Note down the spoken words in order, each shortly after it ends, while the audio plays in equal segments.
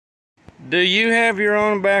Do you have your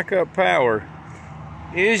own backup power?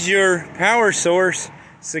 Is your power source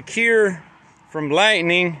secure from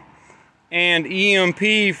lightning and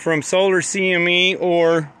EMP from solar CME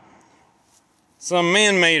or some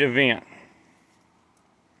man-made event?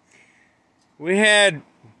 We had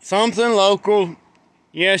something local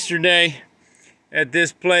yesterday at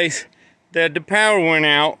this place that the power went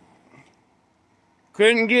out.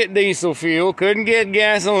 Couldn't get diesel fuel, couldn't get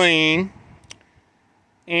gasoline,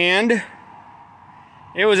 and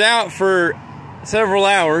it was out for several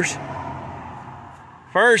hours.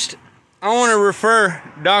 First, I want to refer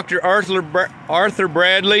Dr. Arthur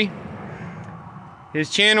Bradley. His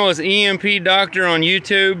channel is EMP Doctor on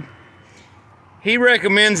YouTube. He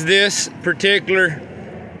recommends this particular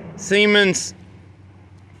Siemens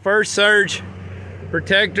First Surge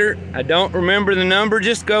protector. I don't remember the number.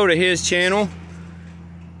 Just go to his channel.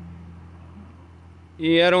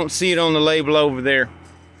 Yeah, I don't see it on the label over there.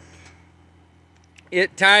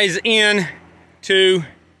 It ties in to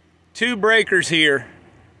two breakers here,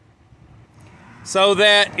 so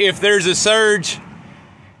that if there's a surge,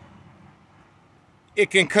 it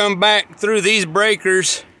can come back through these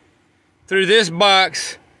breakers, through this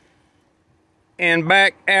box, and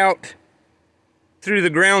back out through the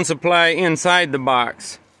ground supply inside the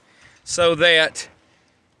box, so that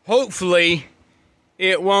hopefully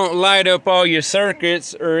it won't light up all your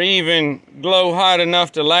circuits or even glow hot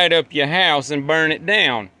enough to light up your house and burn it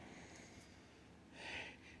down.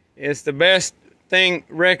 It's the best thing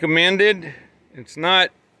recommended. It's not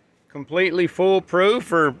completely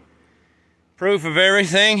foolproof or proof of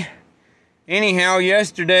everything. Anyhow,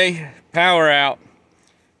 yesterday, power out.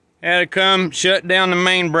 Had to come shut down the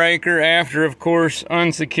main breaker after, of course,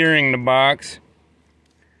 unsecuring the box.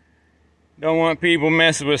 Don't want people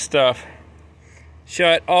messing with stuff.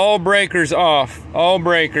 Shut all breakers off, all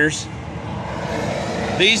breakers.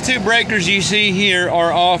 These two breakers you see here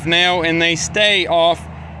are off now, and they stay off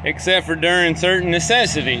except for during certain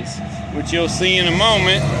necessities, which you'll see in a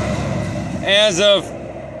moment. As of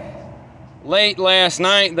late last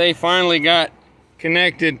night, they finally got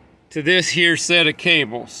connected to this here set of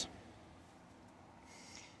cables.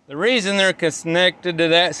 The reason they're connected to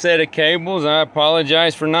that set of cables, I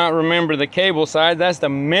apologize for not remembering the cable side. That's the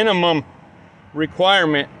minimum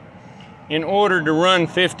requirement in order to run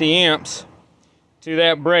 50 amps to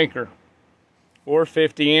that breaker, or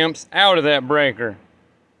 50 amps out of that breaker.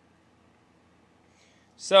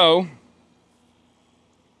 So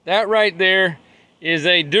that right there is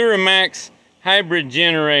a Duramax hybrid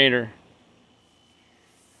generator.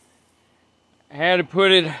 I had to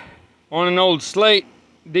put it on an old slate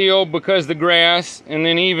deal because the grass, and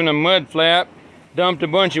then even a mud flap. Dumped a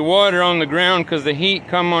bunch of water on the ground because the heat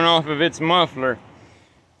coming off of its muffler.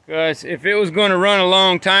 Because if it was going to run a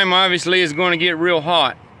long time, obviously it's going to get real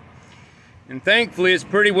hot. And thankfully it's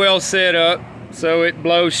pretty well set up so it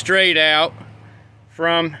blows straight out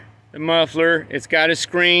from the muffler. It's got a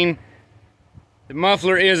screen. The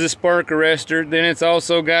muffler is a spark arrestor. Then it's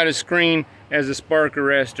also got a screen as a spark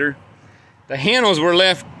arrestor. The handles were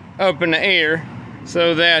left up in the air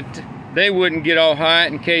so that they wouldn't get all hot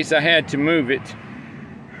in case I had to move it.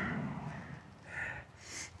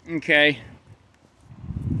 Okay.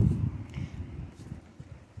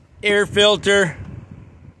 Air filter,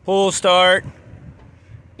 pull start,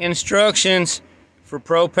 instructions for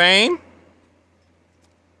propane,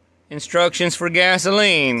 instructions for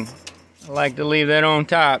gasoline. I like to leave that on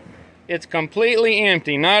top. It's completely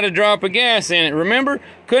empty, not a drop of gas in it. Remember,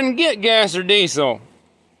 couldn't get gas or diesel.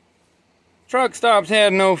 Truck stops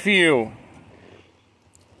had no fuel.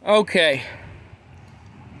 Okay.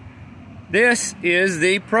 This is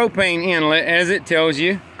the propane inlet, as it tells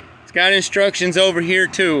you. It's got instructions over here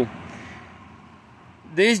too.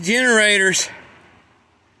 These generators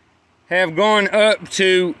have gone up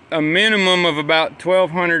to a minimum of about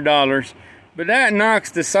 $1,200, but that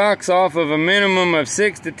knocks the socks off of a minimum of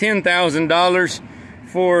 $6,000 to $10,000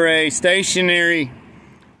 for a stationary,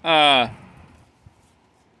 what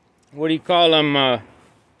do you call them,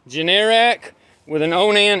 Generac with an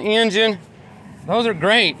Onan engine. Those are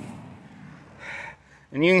great.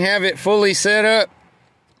 And you can have it fully set up.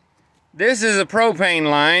 This is a propane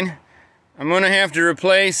line. I'm going to have to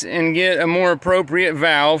replace and get a more appropriate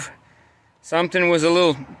valve. Something was a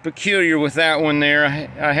little peculiar with that one there.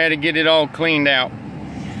 I had to get it all cleaned out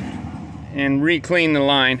and re-clean the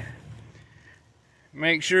line.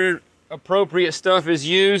 Make sure appropriate stuff is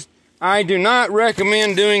used. I do not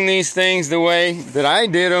recommend doing these things the way that I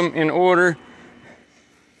did them in order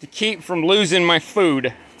to keep from losing my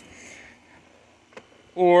food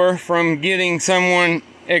or from getting someone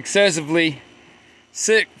excessively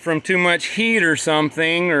sick from too much heat or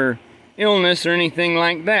something, or illness or anything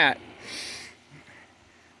like that.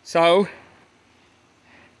 So,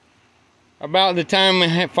 about the time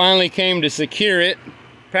I finally came to secure it,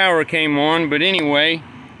 power came on. But anyway,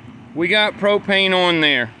 we got propane on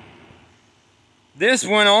there. This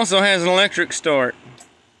one also has an electric start.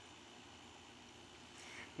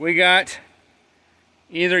 We got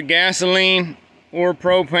either gasoline or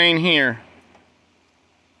propane here.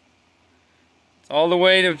 It's all the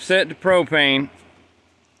way to set to propane.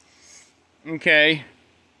 Okay.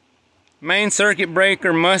 Main circuit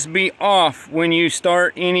breaker must be off when you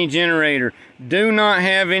start any generator. Do not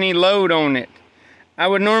have any load on it. I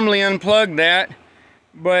would normally unplug that,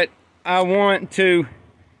 but I want to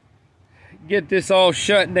get this all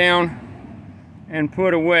shut down and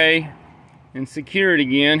put away and secure it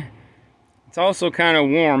again. It's also kind of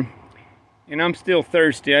warm, and I'm still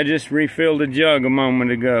thirsty. I just refilled a jug a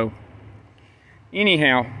moment ago.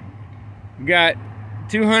 Anyhow, got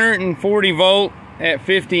 240 volt at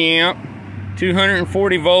 50 amp,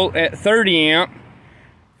 240 volt at 30 amp,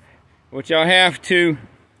 which I'll have to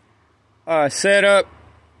set up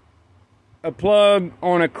a plug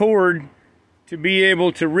on a cord to be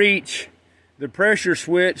able to reach the pressure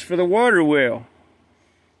switch for the water well.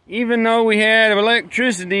 Even though we had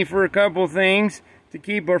electricity for a couple things to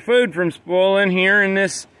keep our food from spoiling here in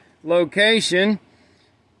this location,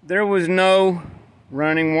 there was no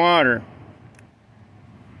running water.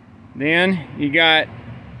 Then you got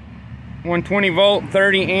 120 volt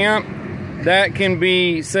 30 amp. That can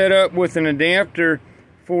be set up with an adapter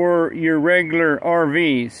for your regular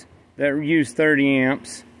RVs that use 30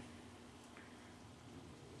 amps.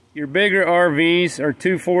 Your bigger RVs are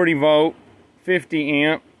 240 volt 50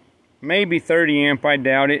 amp, maybe 30 amp, I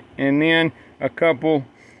doubt it, and then a couple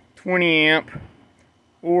 20 amp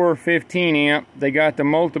or 15 amp. They got the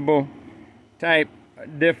multiple type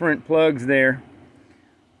different plugs there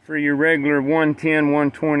for your regular 110,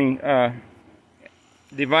 120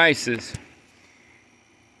 devices.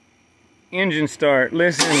 Engine start.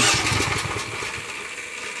 Listen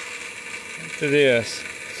to this.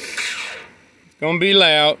 It's gonna be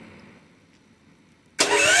loud.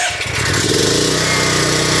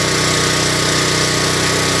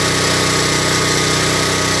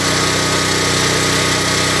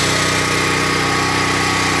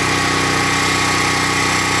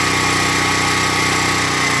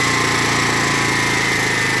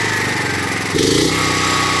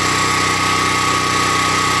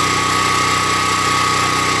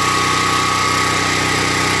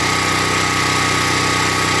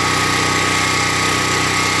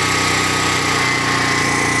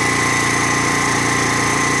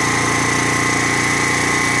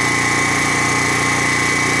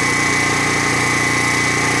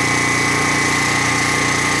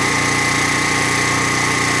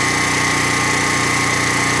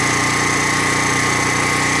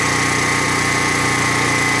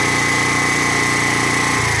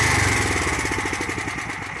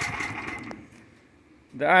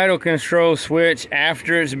 The idle control switch,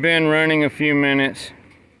 after it's been running a few minutes,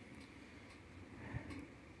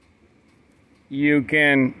 you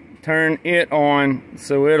can turn it on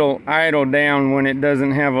so it'll idle down when it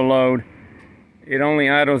doesn't have a load. It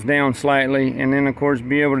only idles down slightly, and then of course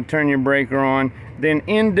be able to turn your breaker on. Then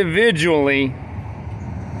individually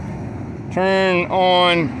turn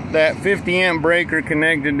on that 50 amp breaker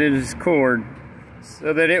connected to this cord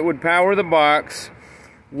so that it would power the box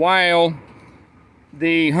while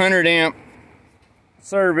the 100 amp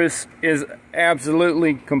service is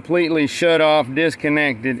absolutely completely shut off,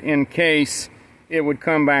 disconnected, in case it would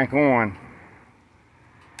come back on.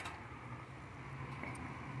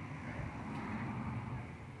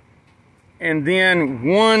 And then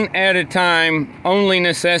one at a time, only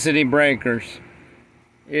necessity breakers.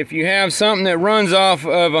 If you have something that runs off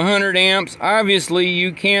of 100 amps, obviously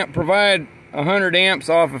you can't provide 100 amps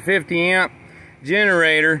off a 50 amp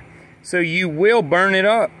generator, so you will burn it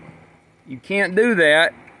up. You can't do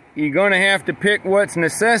that. You're going to have to pick what's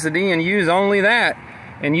necessity and use only that,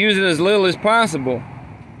 and use it as little as possible.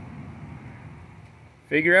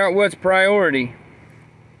 Figure out what's priority.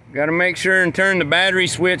 Got to make sure and turn the battery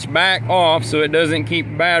switch back off so it doesn't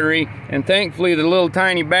keep battery, and thankfully the little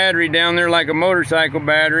tiny battery down there, like a motorcycle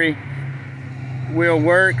battery, will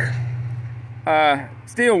work.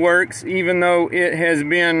 Still works, even though it has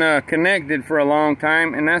been connected for a long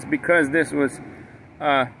time, and that's because this was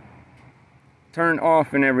turned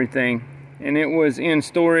off and everything, and it was in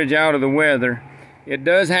storage out of the weather. It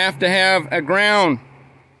does have to have a ground.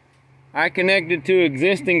 I connected to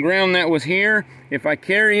existing ground that was here. If I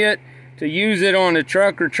carry it to use it on a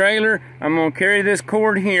truck or trailer, I'm going to carry this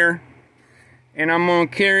cord here, and I'm going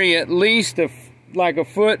to carry at least a like a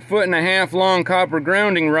foot and a half long copper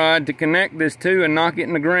grounding rod to connect this to and knock it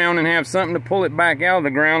in the ground and have something to pull it back out of the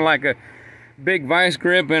ground like a big vice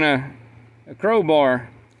grip and a crowbar.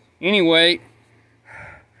 Anyway,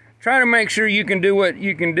 try to make sure you can do what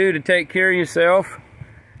you can do to take care of yourself.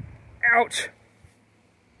 Ouch.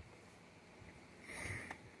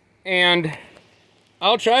 And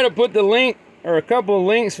I'll try to put the link or a couple of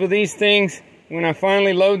links for these things when I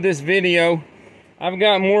finally load this video. I've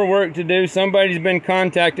got more work to do. Somebody's been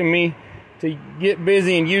contacting me to get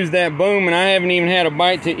busy and use that boom, and I haven't even had a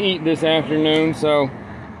bite to eat this afternoon. So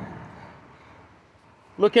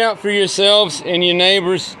look out for yourselves and your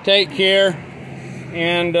neighbors. Take care.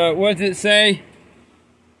 And what does it say?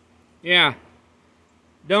 Yeah,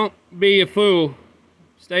 don't be a fool.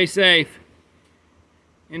 Stay safe.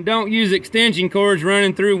 And don't use extension cords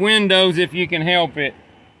running through windows if you can help it.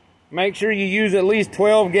 Make sure you use at least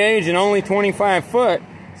 12 gauge and only 25 foot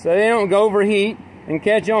so they don't go overheat and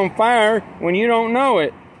catch on fire when you don't know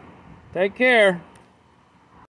it. Take care.